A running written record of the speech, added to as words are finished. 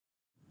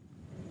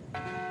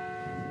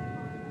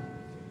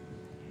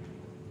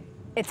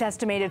It's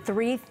estimated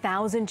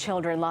 3,000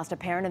 children lost a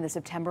parent in the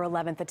September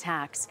 11th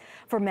attacks.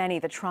 For many,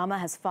 the trauma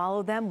has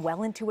followed them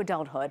well into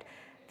adulthood.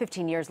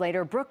 15 years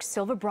later, Brook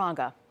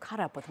Silva-Braga caught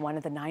up with one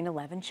of the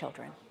 9/11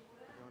 children.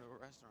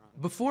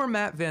 Before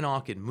Matt Van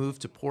Auken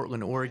moved to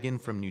Portland, Oregon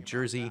from New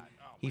Jersey,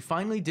 he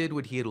finally did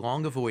what he had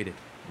long avoided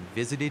and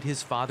visited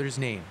his father's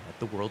name at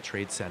the World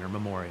Trade Center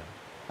Memorial.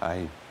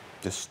 I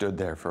just stood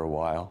there for a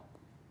while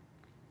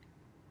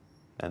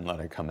and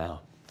let it come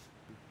out.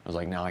 I was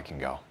like, now I can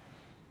go.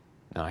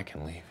 Now I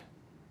can leave.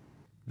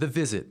 The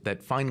visit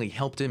that finally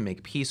helped him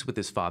make peace with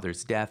his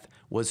father's death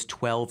was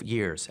 12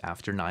 years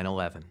after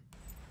 9/11.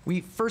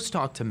 We first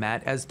talked to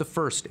Matt as the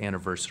first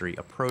anniversary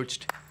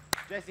approached.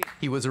 Jesse.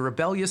 He was a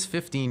rebellious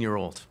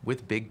 15-year-old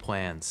with big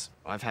plans.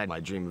 I've had my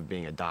dream of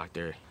being a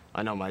doctor.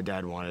 I know my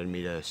dad wanted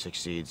me to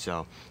succeed,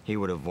 so he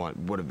would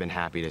have been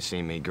happy to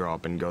see me grow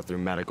up and go through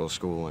medical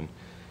school and,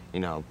 you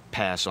know,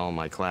 pass all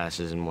my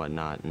classes and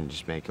whatnot and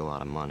just make a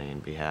lot of money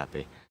and be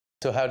happy.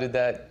 So how did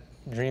that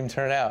dream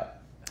turn out?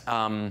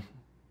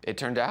 It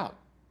turned out.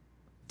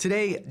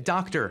 Today,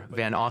 Dr.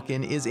 Van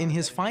Auken is in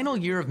his final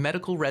year of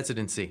medical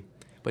residency,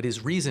 but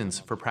his reasons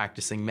for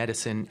practicing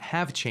medicine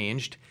have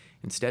changed.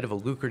 Instead of a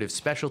lucrative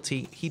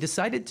specialty, he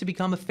decided to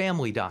become a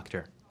family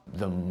doctor.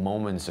 The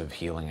moments of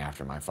healing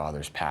after my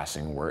father's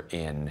passing were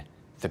in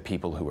the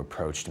people who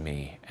approached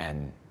me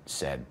and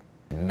said,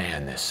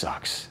 man, this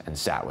sucks, and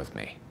sat with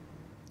me.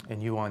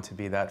 And you want to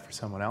be that for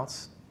someone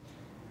else?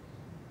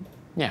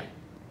 Yeah.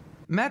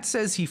 Matt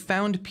says he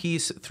found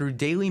peace through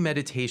daily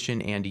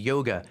meditation and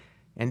yoga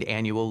and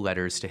annual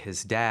letters to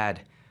his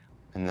dad.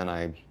 And then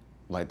I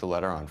light the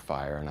letter on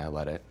fire and I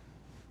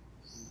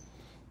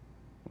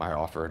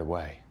offer it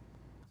away.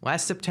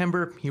 Last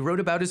September, he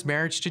wrote about his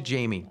marriage to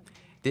Jamie.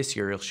 This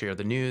year, he'll share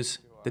the news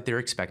that they're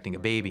expecting a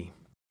baby.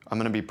 I'm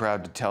going to be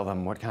proud to tell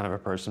them what kind of a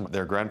person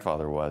their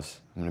grandfather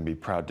was. I'm going to be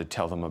proud to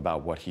tell them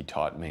about what he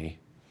taught me.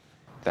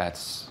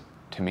 That's,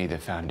 to me, the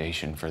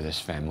foundation for this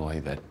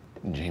family that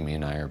Jamie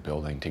and I are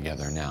building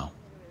together now.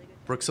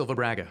 Brook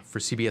Silva-Braga for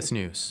CBS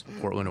News,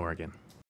 Portland, Oregon.